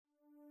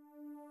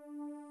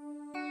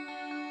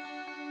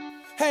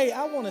Hey,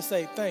 I want to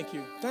say thank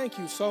you. Thank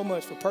you so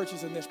much for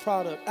purchasing this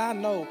product. I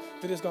know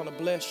that it's going to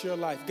bless your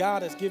life.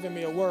 God has given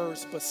me a word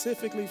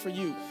specifically for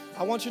you.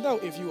 I want you to know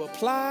if you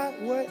apply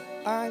what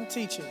I'm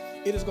teaching,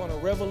 it is going to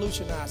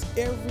revolutionize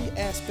every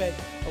aspect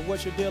of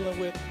what you're dealing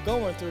with,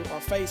 going through, or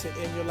facing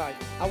in your life.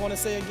 I want to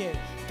say again,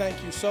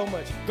 thank you so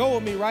much. Go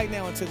with me right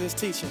now into this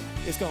teaching.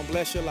 It's going to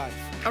bless your life.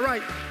 All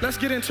right, let's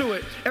get into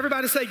it.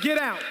 Everybody say, get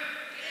out.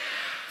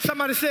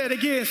 Somebody say it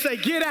again. Say,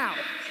 get out.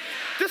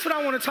 This is what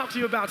I want to talk to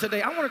you about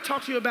today. I want to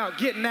talk to you about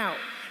getting out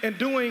and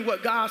doing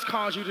what God's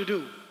called you to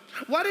do.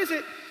 What is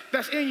it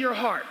that's in your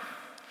heart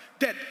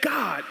that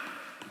God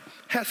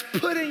has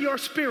put in your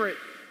spirit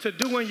to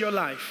do in your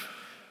life?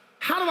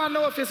 How do I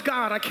know if it's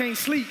God? I can't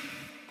sleep.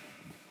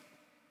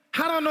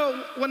 How do I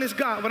know when it's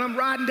God? When I'm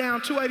riding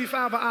down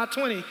 285 or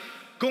I-20,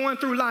 going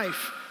through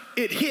life,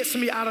 it hits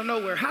me out of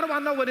nowhere. How do I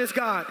know when it's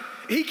God?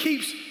 It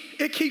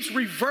keeps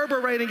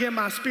reverberating in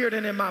my spirit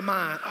and in my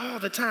mind all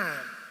the time.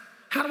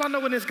 How do I know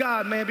when it's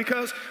God, man?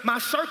 Because my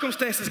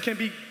circumstances can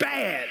be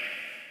bad,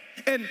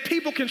 and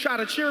people can try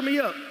to cheer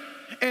me up,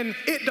 and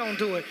it don't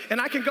do it.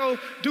 And I can go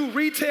do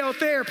retail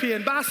therapy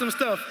and buy some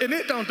stuff, and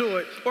it don't do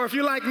it. Or if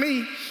you're like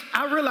me,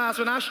 I realize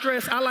when I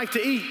stress, I like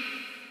to eat.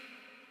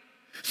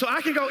 So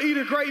I can go eat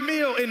a great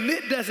meal, and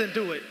it doesn't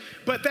do it.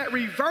 But that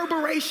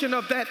reverberation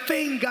of that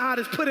thing God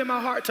has put in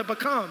my heart to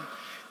become,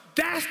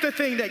 that's the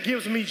thing that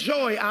gives me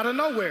joy out of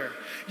nowhere.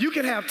 You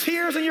can have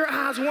tears in your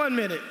eyes 1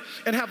 minute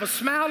and have a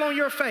smile on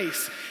your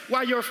face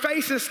while your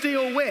face is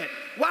still wet.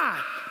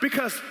 Why?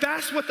 Because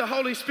that's what the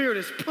Holy Spirit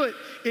has put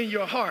in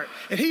your heart.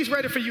 And he's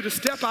ready for you to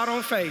step out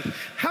on faith.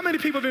 How many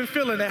people have been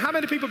feeling that? How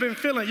many people have been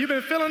feeling it? You've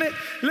been feeling it?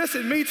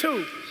 Listen, me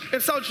too.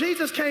 And so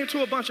Jesus came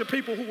to a bunch of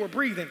people who were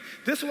breathing.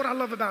 This is what I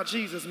love about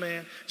Jesus,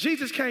 man.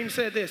 Jesus came and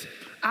said this,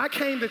 I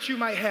came that you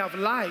might have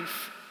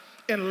life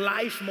and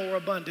life more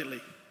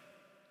abundantly.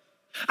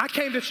 I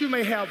came that you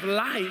may have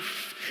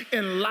life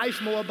and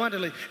life more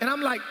abundantly. And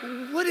I'm like,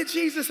 what did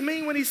Jesus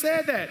mean when he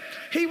said that?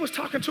 He was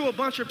talking to a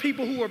bunch of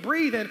people who were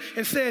breathing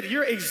and said,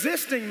 you're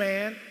existing,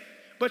 man,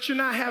 but you're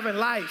not having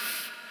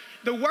life.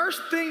 The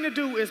worst thing to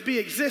do is be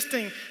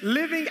existing,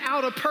 living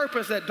out a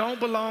purpose that don't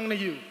belong to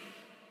you.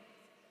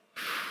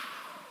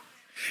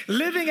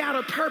 Living out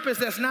a purpose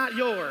that's not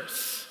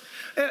yours.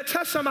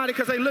 Touch somebody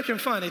because they're looking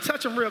funny.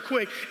 Touch them real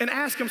quick and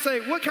ask them, say,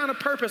 what kind of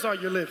purpose are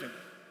you living?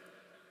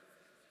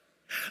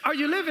 Are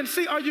you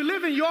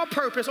living your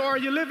purpose, or are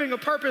you living a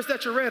purpose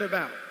that you read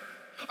about?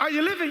 Are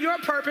you living your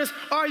purpose,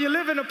 or are you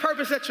living a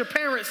purpose that your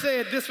parents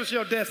said this was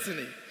your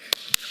destiny?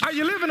 Are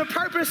you living a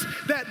purpose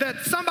that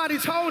somebody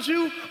told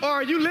you, or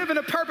are you living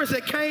a purpose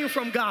that came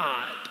from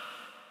God?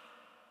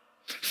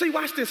 See,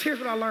 watch this. Here's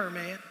what I learned,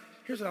 man.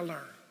 Here's what I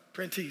learned.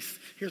 Prentice,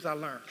 here's what I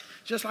learned.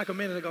 Just like a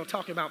minute ago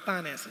talking about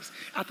finances.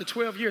 After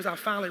 12 years, I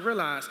finally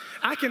realized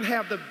I can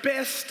have the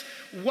best,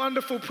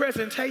 wonderful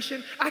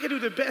presentation. I can do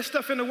the best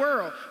stuff in the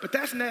world, but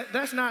that's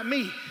not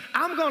me.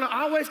 I'm going to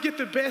always get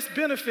the best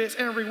benefits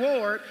and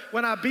reward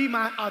when I be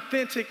my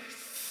authentic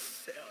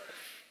self.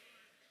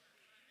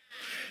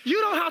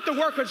 You don't have to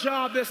work a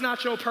job that's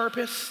not your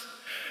purpose.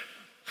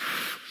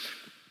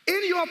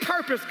 In your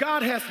purpose,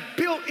 God has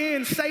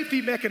built-in safety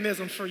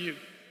mechanisms for you.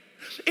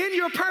 In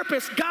your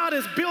purpose, God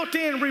has built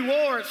in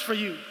rewards for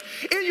you.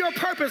 In your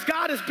purpose,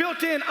 God has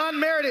built in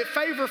unmerited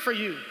favor for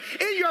you.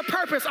 In your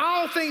purpose,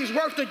 all things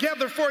work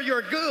together for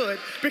your good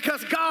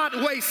because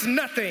God wastes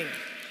nothing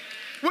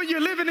when you're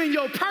living in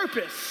your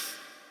purpose.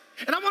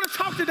 And I want to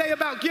talk today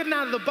about getting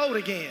out of the boat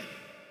again.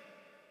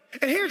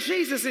 And here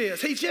Jesus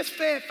is. He just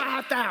fed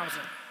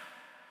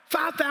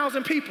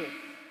 5,000 people.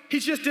 He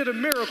just did a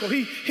miracle.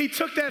 He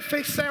took that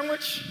fish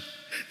sandwich,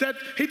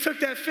 he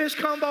took that fish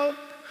combo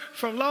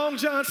from Long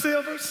John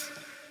Silver's.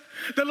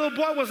 The little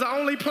boy was the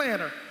only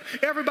planner.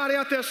 Everybody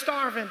out there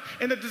starving,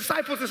 and the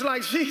disciples is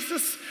like,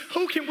 Jesus,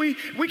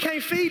 we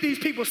can't feed these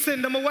people,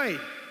 send them away.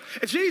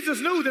 And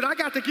Jesus knew that I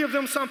got to give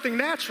them something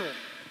natural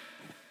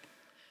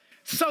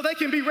so they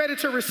can be ready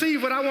to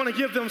receive what I want to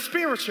give them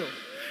spiritual.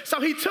 So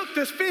he took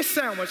this fish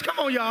sandwich, come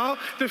on y'all,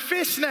 the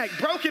fish snack,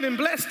 broke it and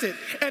blessed it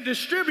and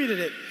distributed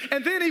it.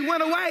 And then he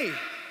went away.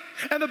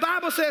 And the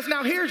Bible says,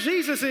 now here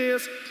Jesus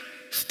is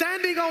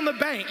standing on the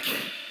bank,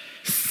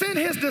 sent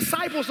his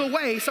disciples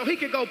away so he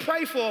could go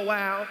pray for a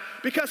while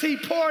because he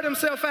poured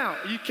himself out.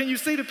 Can you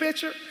see the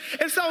picture?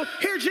 And so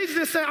here Jesus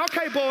is saying,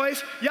 okay,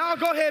 boys, y'all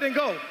go ahead and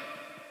go.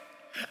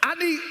 I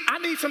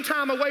need some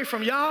time away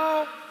from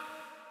y'all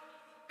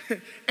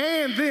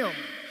and them.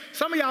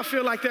 Some of y'all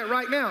feel like that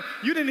right now.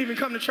 You didn't even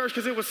come to church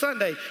because it was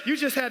Sunday. You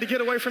just had to get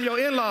away from your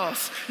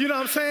in-laws. You know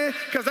what I'm saying?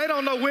 Because they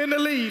don't know when to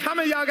leave. How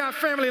many of y'all got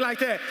family like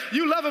that?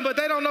 You love them, but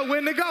they don't know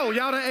when to go.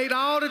 Y'all done ate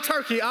all the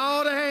turkey,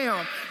 all the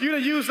ham. You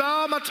done used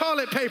all my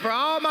toilet paper,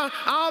 all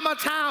my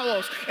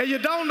towels, and you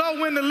don't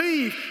know when to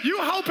leave.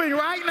 You're hoping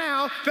right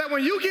now that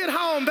when you get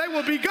home, they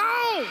will be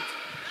gone.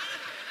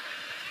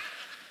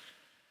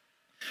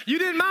 You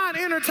didn't mind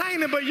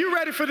entertaining, but you're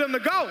ready for them to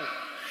go.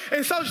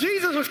 And so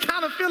Jesus was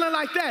kind of feeling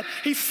like that.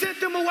 He sent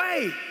them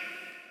away.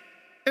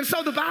 And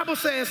so the Bible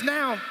says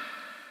now,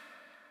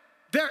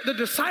 the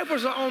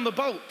disciples are on the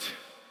boat.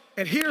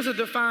 And here's a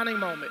defining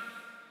moment.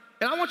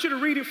 And I want you to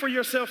read it for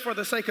yourself for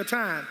the sake of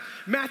time.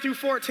 Matthew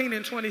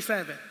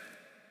 14:27.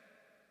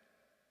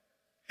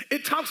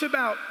 It talks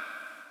about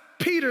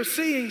Peter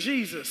seeing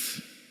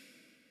Jesus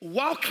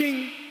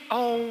walking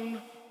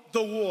on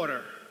the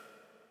water.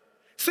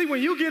 See,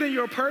 when you get in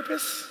your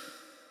purpose,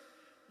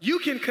 you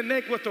can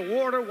connect with the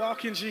water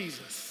walking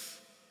Jesus.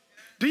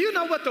 Do you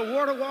know what the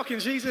water walking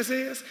Jesus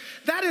is?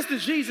 That is the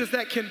Jesus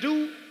that can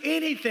do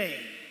anything.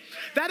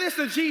 That is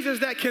the Jesus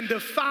that can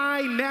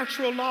defy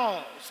natural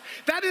laws.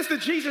 That is the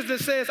Jesus that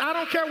says, I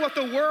don't care what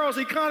the world's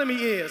economy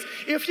is.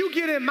 If you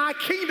get in my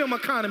kingdom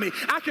economy,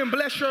 I can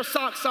bless your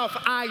socks off.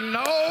 I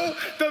know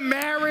the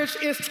marriage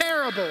is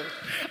terrible.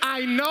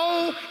 I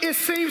know it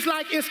seems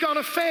like it's going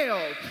to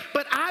fail.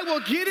 But I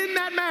will get in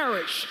that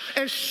marriage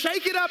and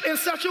shake it up in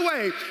such a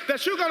way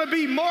that you're going to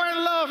be more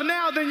in love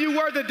now than you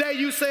were the day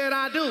you said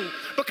I do.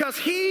 Because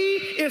he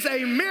is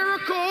a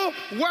miracle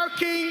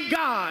working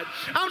God.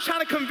 I'm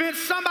trying to convince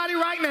somebody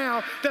right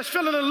now that's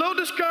feeling a little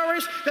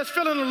discouraged, that's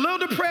feeling a little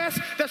depressed,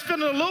 that's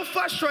feeling a little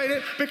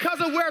frustrated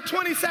because of where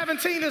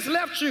 2017 has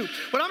left you.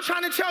 But I'm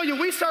trying to tell you,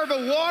 we serve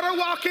a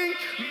water-walking,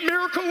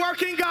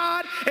 miracle-working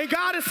God, and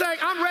God is saying,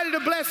 I'm ready to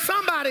bless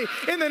somebody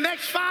in the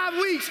next 5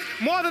 weeks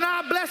more than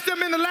I blessed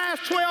them in the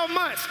last 12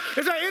 months.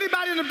 Is there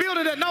anybody in the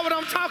building that know what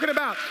I'm talking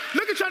about?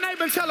 Look at your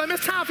neighbor and tell them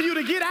it's time for you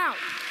to get out.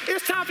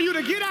 It's time for you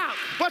to get out.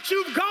 What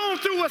you've gone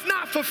through was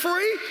not for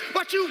free.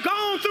 What you've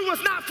gone through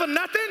was not for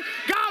nothing.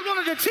 God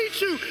wanted to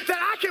teach you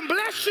that I can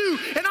bless you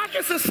and I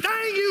can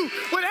sustain you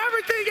when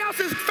everything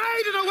else is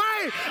fading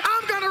away.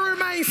 I'm going to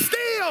remain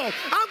still.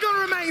 I'm going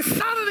to remain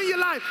solid in your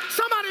life.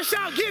 Somebody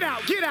shout, get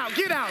out, get out,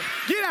 get out,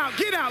 get out,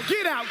 get out,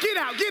 get out, get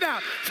out, get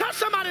out. Touch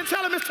somebody and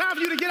tell them it's time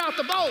for you to get out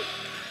the boat.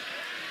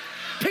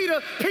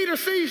 Peter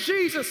sees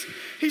Jesus.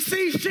 He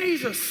sees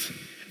Jesus.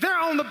 They're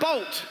on the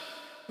boat.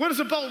 What does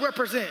the boat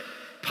represent?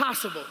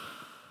 Possible.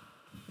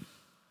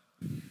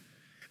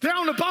 They're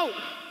on the boat,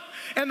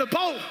 and the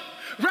boat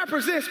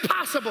represents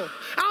possible.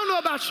 I don't know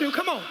about you,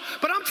 come on,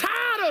 but I'm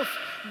tired of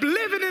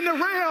living in the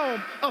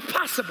realm of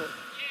possible.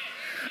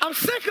 I'm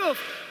sick of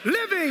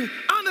living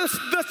under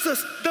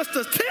the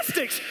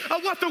statistics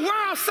of what the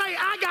world say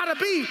I gotta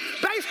be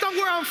based on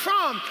where I'm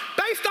from,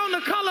 based on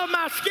the color of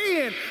my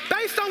skin,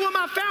 based on where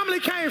my family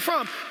came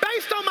from,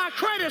 based on my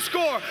credit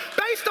score,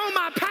 based on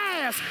my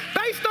past,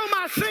 based on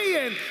my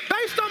sin,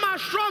 based on my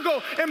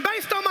struggle, and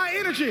based on my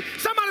energy.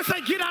 Somebody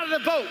say, get out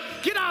of the boat.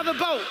 Get out of the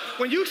boat.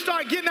 When you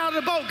start getting out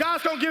of the boat,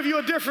 God's gonna give you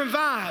a different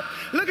vibe.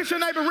 Look at your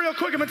neighbor real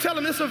quick and tell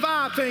him it's a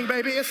vibe thing,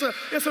 baby. It's a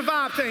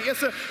vibe thing.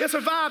 It's a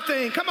vibe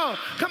thing. Come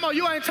on,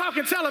 you ain't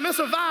talking. Tell him it's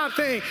a vibe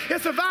thing.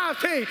 It's a vibe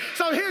thing.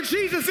 So here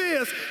Jesus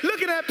is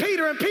looking at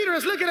Peter, and Peter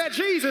is looking at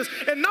Jesus.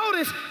 And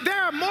notice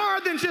there are more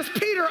than just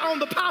Peter on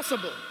the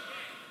possible.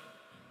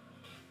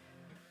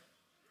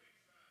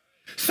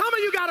 Some of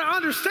you got to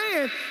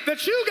understand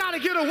that you got to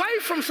get away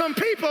from some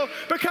people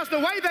because the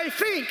way they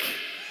think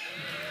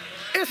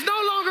is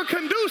no longer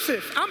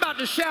conducive. I'm about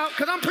to shout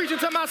because I'm preaching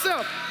to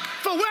myself.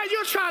 For where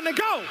you're trying to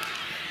go,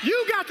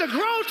 you got to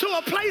grow to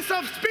a place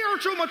of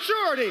spiritual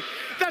maturity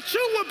that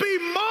you will be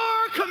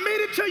more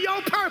committed to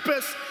your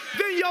purpose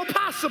than your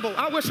possible.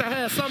 I wish I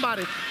had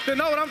somebody that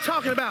know what I'm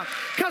talking about.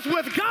 Because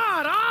with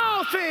God,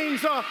 all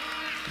things are,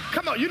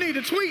 come on, you need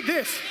to tweet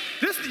this.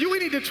 We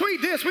need to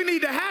tweet this. We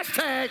need to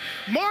hashtag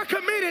more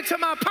committed to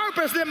my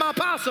purpose than my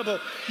possible.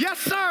 Yes,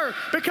 sir,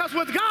 because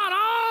with God,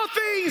 all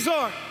things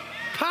are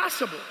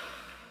possible.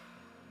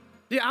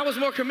 Yeah, I was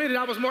more committed.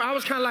 I was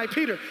kind of like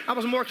Peter. I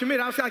was more committed.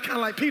 I was kind of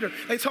like Peter.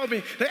 They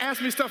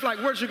asked me stuff like,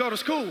 where'd you go to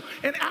school?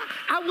 And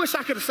I wish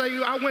I could have said,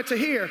 I went to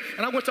here,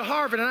 and I went to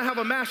Harvard, and I have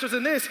a master's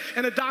in this,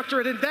 and a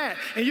doctorate in that.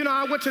 And,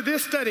 I went to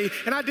this study,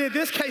 and I did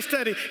this case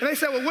study. And they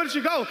said, well, where did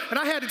you go? And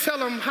I had to tell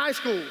them high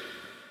school.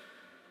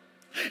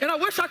 And I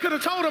wish I could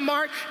have told them,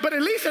 Mark, but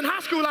at least in high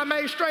school I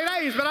made straight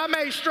A's, but I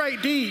made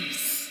straight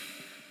D's.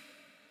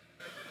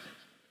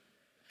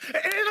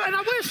 And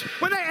I wish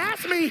when they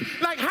asked me,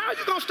 like, how are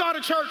you going to start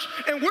a church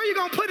and where are you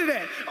going to put it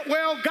at?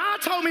 Well,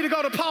 God told me to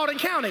go to Paulding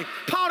County.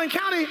 Paulding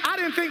County, I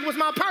didn't think was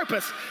my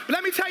purpose. But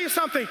let me tell you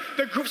something.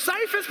 The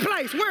safest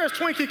place, where is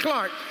Twinkie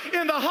Clark?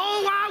 In the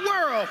whole wide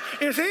world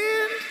is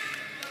in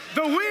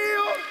the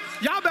will.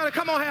 Y'all better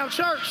come on have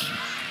church.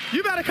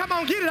 You better come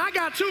on get it. I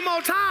got 2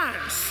 more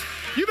times.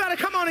 You better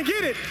come on and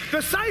get it.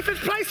 The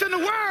safest place in the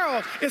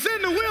world is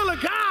in the will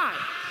of God.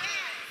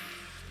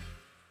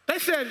 They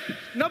said,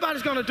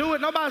 nobody's going to do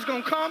it. Nobody's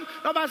going to come.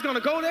 Nobody's going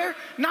to go there.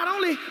 Not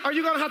only are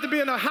you going to have to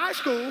be in a high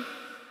school,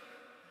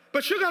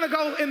 but you're going to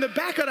go in the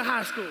back of the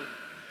high school.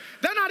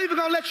 They're not even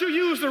going to let you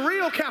use the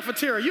real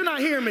cafeteria. You're not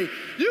hearing me.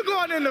 You're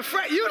going in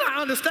you're not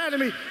understanding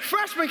me.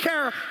 Freshman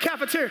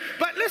cafeteria.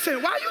 But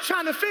listen, why are you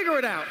trying to figure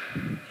it out?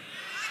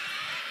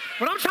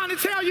 What I'm trying to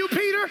tell you,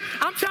 Peter,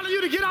 I'm telling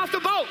you to get off the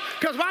boat,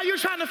 because while you're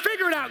trying to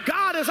figure it out,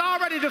 God has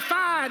already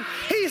defined.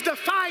 He's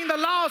defying the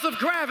laws of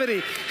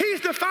gravity. He's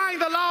defying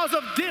the laws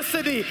of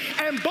density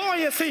and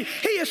buoyancy.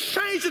 He is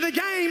changing the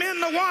game in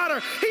the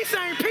water. He's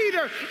saying,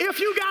 Peter, if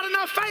you got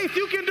enough faith,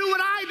 you can do what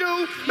I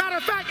do. Matter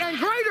of fact, and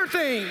greater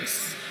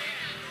things.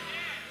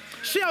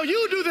 shall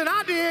you do than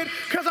I did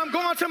because I'm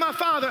going to my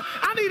Father.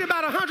 I need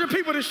about 100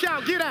 people to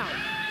shout, get out.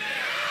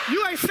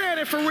 You ain't saying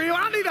it for real.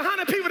 I need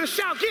 100 people to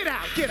shout, get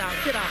out, get out,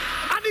 get out.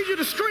 I need you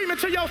to scream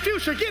into your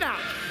future, get out.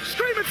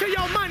 Scream into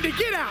your Monday,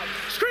 get out.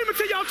 Scream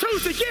into your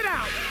Tuesday, get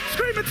out.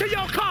 Scream into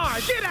your car,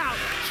 get out.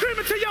 Scream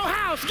into your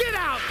house, get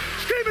out.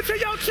 Scream into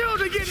your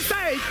children getting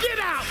saved, get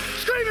out.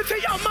 Scream into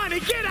your money,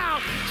 get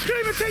out.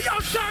 Scream into your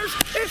church,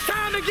 it's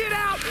time to get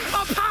out.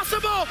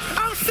 Impossible,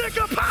 I'm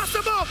sick of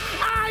possible.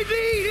 I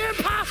need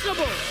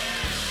impossible.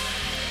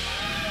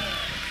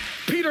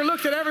 Peter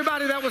looked at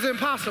everybody that was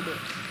impossible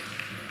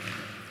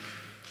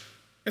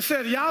and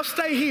said, y'all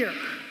stay here,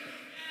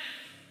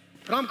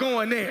 but I'm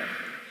going there.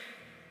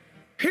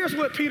 Here's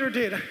what Peter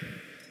did.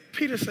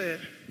 Peter said,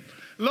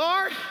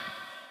 Lord,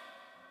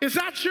 is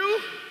that you?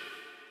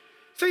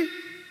 See,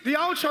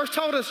 the old church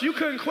told us you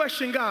couldn't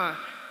question God.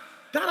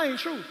 That ain't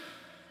true.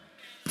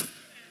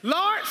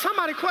 Lord,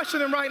 somebody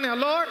question him right now.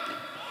 Lord,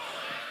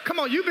 come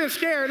on, you've been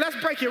scared. Let's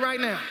break it right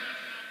now.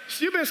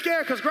 You've been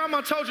scared because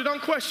grandma told you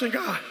don't question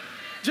God.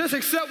 Just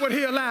accept what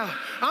he allowed.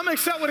 I'm going to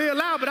accept what he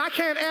allowed, but I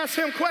can't ask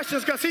him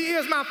questions because he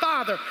is my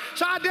Father.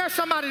 So I dare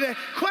somebody to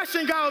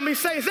question God with me,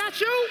 say, is that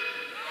you?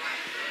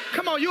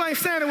 Come on, you ain't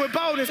standing with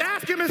boldness.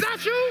 Ask him, is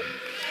that you?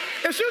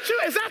 Is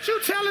that you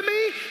telling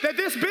me that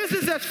this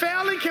business that's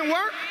failing can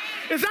work?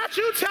 Is that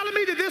you telling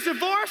me that this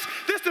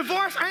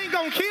divorce ain't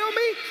going to kill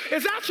me?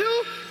 Is that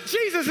you?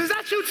 Jesus, is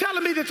that you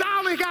telling me that I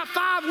only got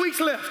 5 weeks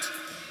left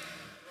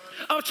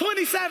of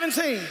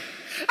 2017?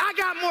 I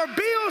got more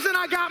bills than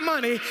I got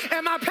money,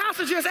 and my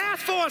pastor just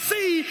asked for a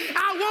seed.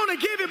 I want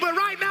to give it, but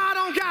right now I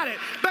don't got it.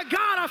 But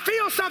God, I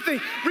feel something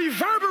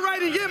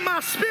reverberating in my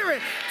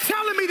spirit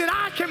telling me that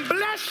I can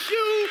bless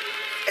you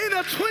in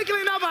the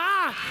twinkling of an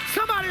eye.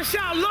 Somebody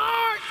shout,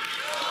 Lord,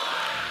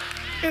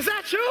 is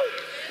that you?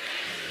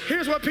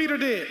 Here's what Peter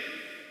did.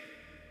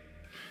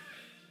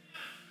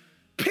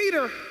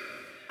 Peter,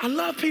 I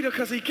love Peter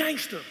because he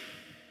gangster.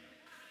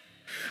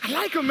 I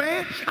like him,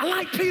 man. I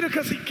like Peter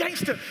because he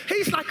gangster.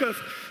 He's like a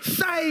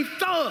saved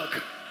thug.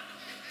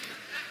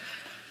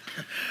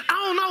 I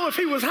don't know if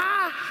he was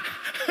high.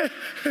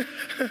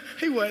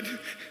 He wasn't.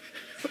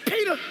 But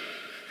Peter,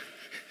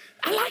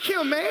 I like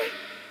him, man.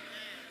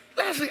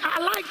 Leslie, I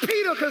like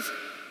Peter because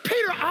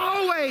Peter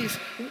always,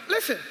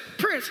 listen,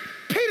 Prince,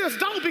 Peter's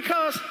dope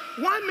because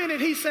 1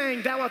 minute he's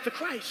saying, thou art the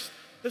Christ,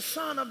 the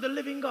Son of the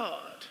living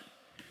God.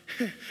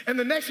 And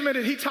the next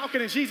minute he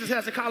talking and Jesus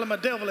has to call him a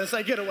devil and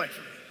say, get away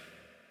from me.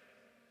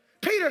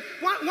 Peter,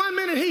 one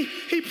minute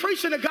he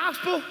preaching the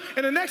gospel,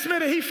 and the next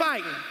minute he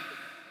fighting.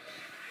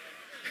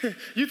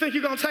 You think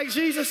you're gonna take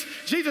Jesus?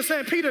 Jesus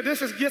saying, Peter, this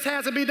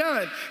has to be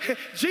done.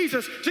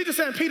 Jesus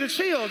saying, Peter,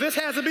 chill, this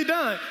has to be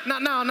done.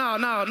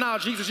 No,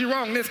 Jesus, you're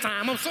wrong this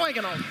time. I'm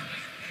swinging on you.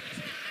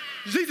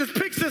 Jesus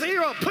picks his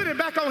ear up, put it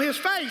back on his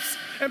face,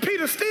 and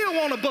Peter still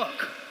want a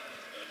buck.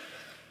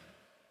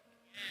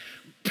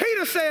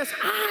 Peter says,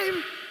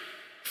 I'm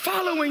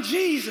following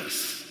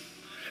Jesus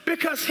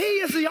because he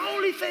is the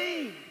only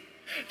thing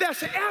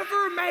that's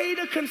ever made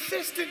a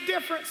consistent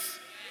difference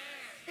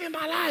in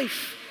my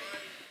life.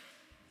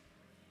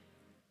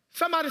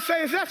 Somebody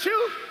say, is that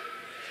you?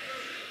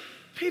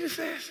 Peter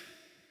says,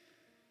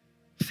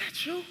 is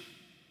that you?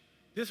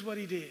 This is what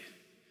he did.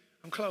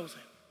 I'm closing.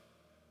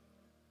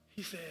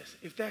 He says,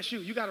 if that's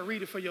you got to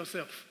read it for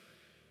yourself.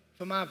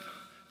 For my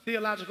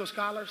theological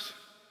scholars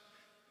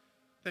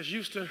that's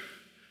used to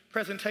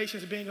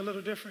presentations being a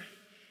little different,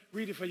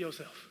 read it for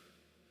yourself.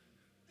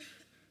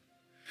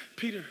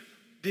 Peter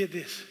did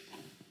this,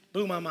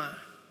 blew my mind.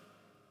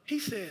 He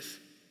says,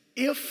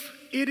 if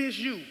it is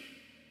you,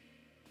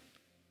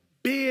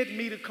 bid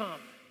me to come.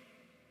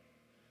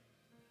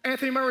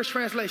 Anthony Murray's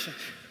translation,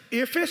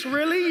 if it's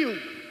really you,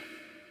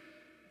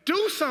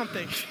 do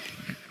something.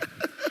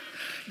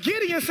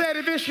 Gideon said,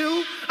 if it's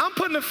you, I'm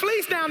putting the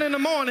fleece down in the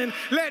morning,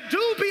 let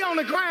dew be on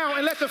the ground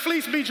and let the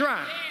fleece be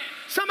dry.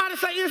 Somebody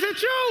say, is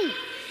it you?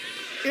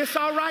 It's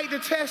all right to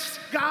test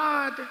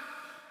God.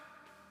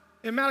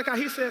 In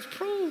Malachi, he says,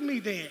 prove me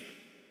then.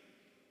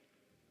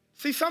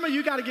 See, some of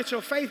you got to get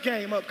your faith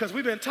game up because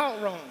we've been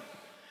taught wrong.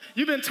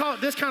 You've been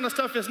taught this kind of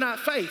stuff is not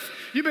faith.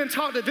 You've been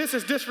taught that this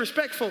is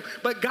disrespectful,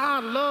 but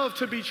God loves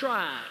to be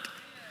tried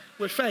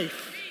with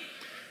faith.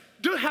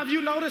 Have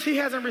you noticed he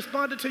hasn't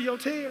responded to your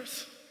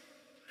tears?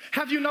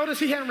 Have you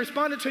noticed he hadn't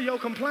responded to your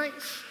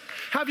complaints?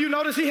 Have you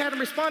noticed he hadn't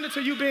responded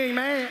to you being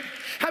mad?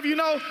 Have you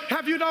know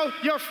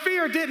your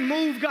fear didn't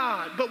move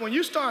God, but when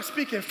you start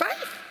speaking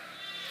faith,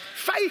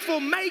 faith will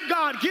make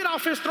God get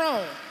off his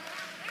throne,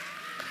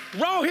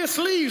 roll his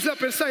sleeves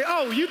up and say,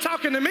 oh, you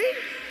talking to me?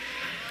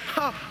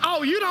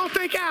 Oh, you don't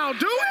think I'll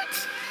do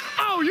it?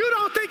 Oh, you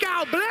don't think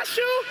I'll bless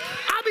you?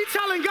 I be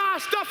telling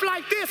God stuff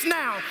like this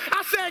now.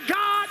 I said,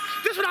 God,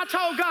 this is what I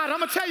told God. I'm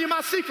going to tell you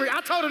my secret.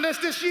 I told him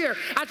this year.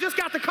 I just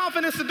got the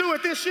confidence to do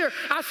it this year.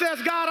 I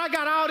says, God, I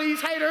got all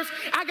these haters.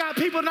 I got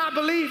people not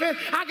believing.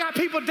 I got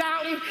people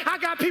doubting. I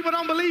got people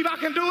don't believe I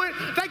can do it.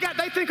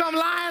 They think I'm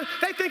lying.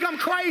 They think I'm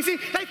crazy.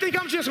 They think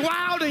I'm just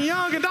wild and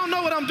young and don't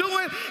know what I'm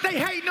doing. They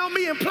hating on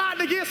me and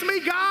plotting against me.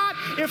 God,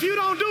 if you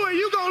don't do it,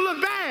 you going to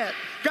look bad.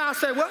 God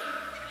said, what?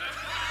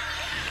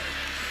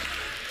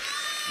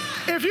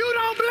 If you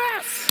don't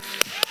bless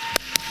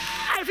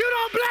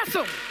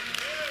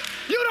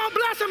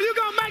them, you're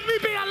going to make me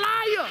be a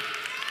liar.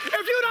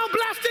 If you don't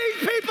bless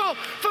these people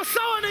for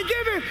sowing and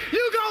giving,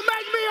 you're going to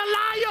make me a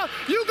liar.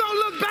 You're going to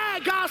look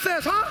bad, God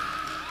says, huh?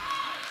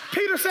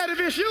 Peter said, if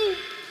it's you,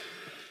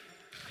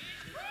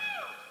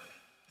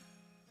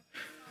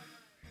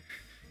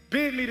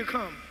 bid me to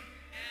come.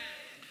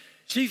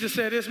 Jesus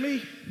said, it's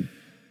me.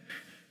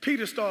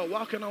 Peter started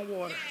walking on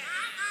water.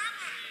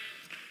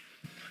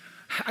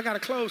 I got to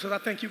close because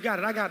I think you got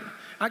it. I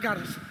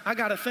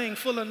got a thing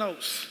full of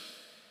notes,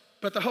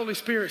 but the Holy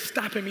Spirit's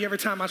stopping me every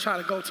time I try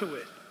to go to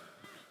it.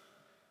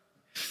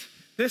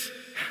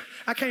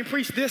 I can't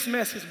preach this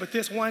message, but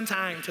this one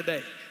time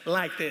today,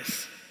 like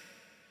this.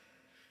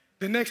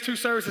 The next two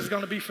services are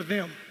going to be for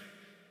them.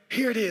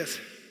 Here it is.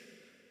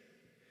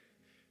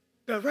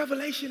 The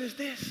revelation is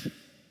this,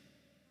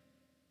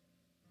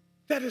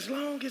 that as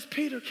long as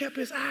Peter kept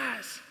his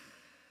eyes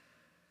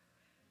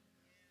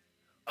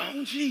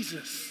on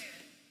Jesus,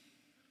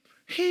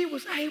 he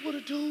was able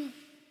to do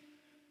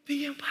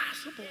the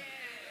impossible.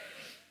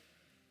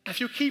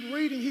 If you keep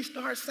reading, he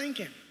starts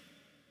sinking.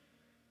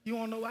 You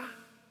want to know why?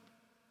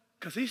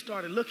 Because he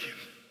started looking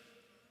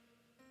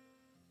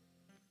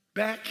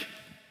back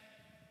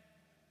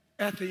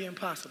at the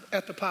impossible,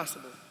 at the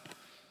possible.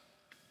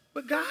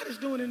 What God is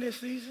doing in this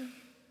season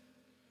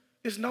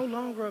is no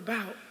longer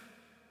about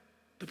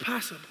the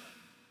possible.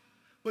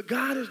 What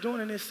God is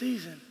doing in this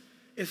season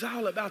is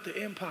all about the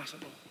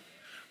impossible.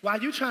 While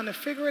you're trying to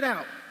figure it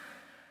out,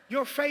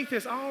 your faith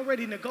is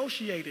already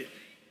negotiated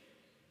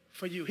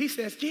for you. He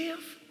says, give,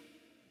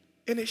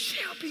 and it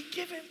shall be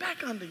given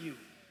back unto you.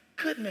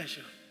 Good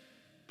measure,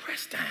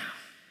 pressed down,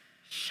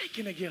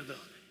 shaken together, and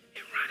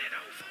run it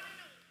over.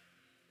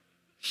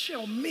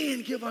 Shall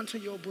men give unto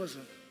your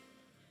bosom.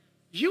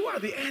 You are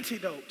the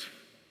antidote.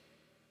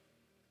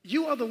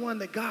 You are the one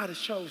that God has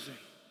chosen.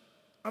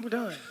 I'm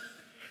done.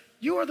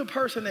 You are the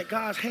person that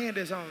God's hand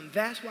is on.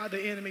 That's why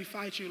the enemy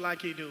fights you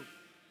like he do.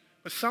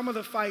 But some of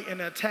the fight and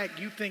the attack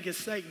you think is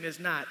Satan is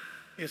not.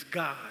 It's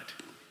God.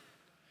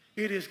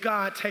 It is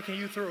God taking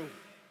you through.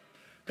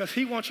 Because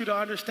he wants you to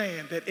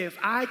understand that if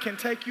I can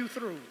take you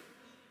through,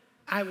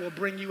 I will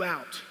bring you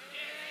out.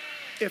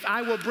 If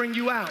I will bring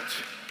you out,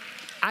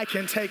 I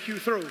can take you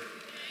through.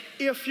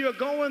 If you're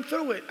going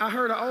through it, I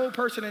heard an old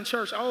person in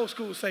church, old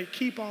school, say,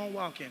 keep on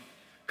walking.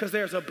 Because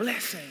there's a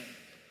blessing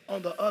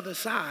on the other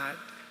side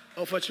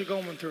of what you're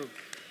going through.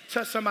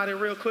 Touch somebody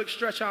real quick,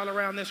 stretch all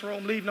around this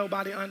room, leave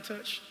nobody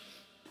untouched.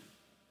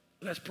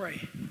 Let's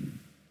pray.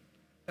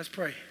 Let's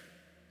pray.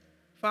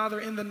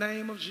 Father, in the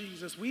name of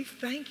Jesus, we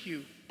thank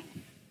you.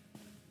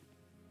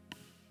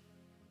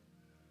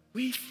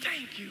 We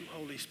thank you,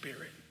 Holy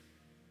Spirit.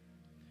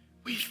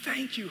 We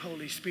thank you,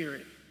 Holy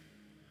Spirit,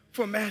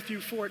 for Matthew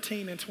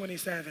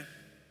 14:27.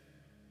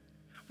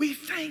 We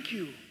thank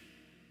you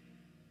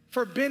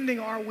for bending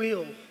our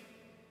will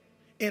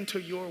into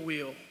your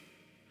will.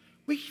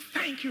 We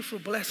thank you for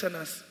blessing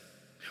us.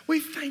 We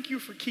thank you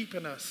for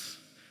keeping us.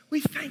 We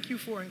thank you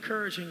for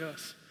encouraging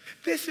us.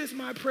 This is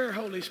my prayer,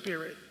 Holy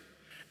Spirit,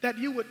 that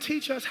you would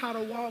teach us how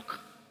to walk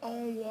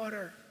on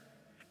water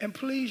and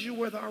please you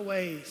with our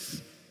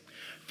ways.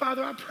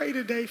 Father, I pray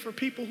today for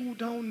people who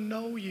don't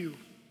know you,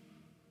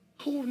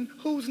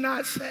 who's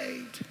not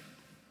saved,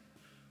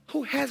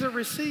 who hasn't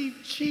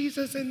received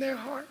Jesus in their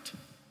heart.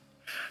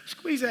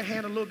 Squeeze that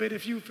hand a little bit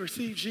if you've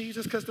received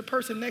Jesus, because the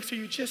person next to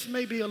you just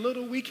may be a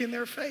little weak in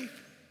their faith.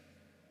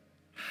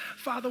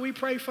 Father, we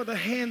pray for the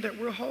hand that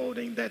we're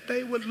holding, that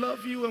they would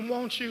love you and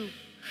want you.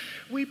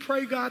 We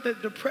pray, God,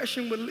 that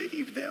depression would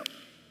leave them.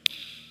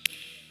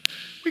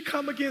 We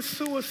come against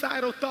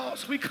suicidal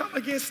thoughts. We come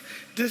against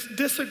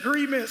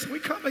disagreements. We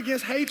come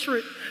against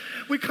hatred.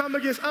 We come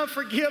against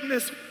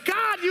unforgiveness.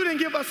 God, you didn't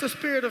give us a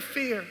spirit of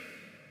fear,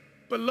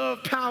 but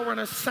love, power, and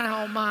a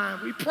sound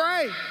mind. We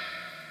pray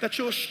that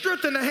you'll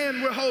strengthen the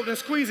hand we're holding,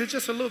 squeeze it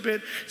just a little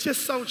bit,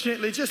 just so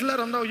gently. Just let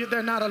them know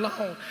they're not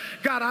alone.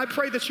 God, I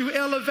pray that you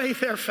elevate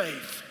their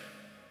faith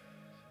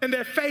and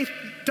their faith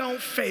don't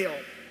fail.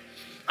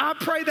 I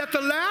pray that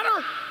the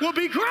latter will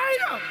be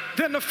greater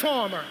than the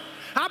former.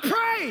 I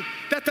pray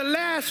that the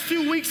last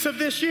few weeks of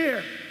this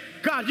year,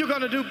 God, you're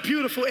going to do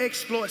beautiful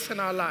exploits in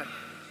our life.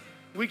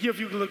 We give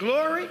you the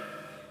glory,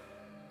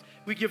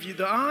 we give you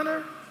the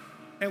honor,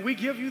 and we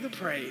give you the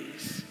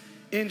praise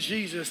in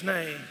Jesus'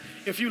 name.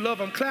 If you love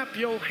him, clap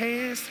your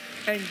hands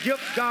and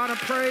give God a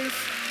praise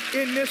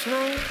in this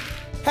room.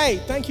 Hey,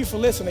 thank you for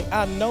listening.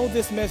 I know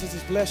this message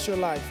has blessed your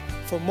life.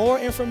 For more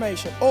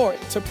information or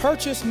to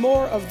purchase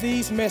more of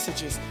these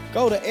messages,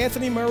 go to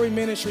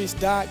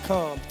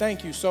AnthonyMurrayMinistries.com.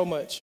 Thank you so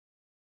much.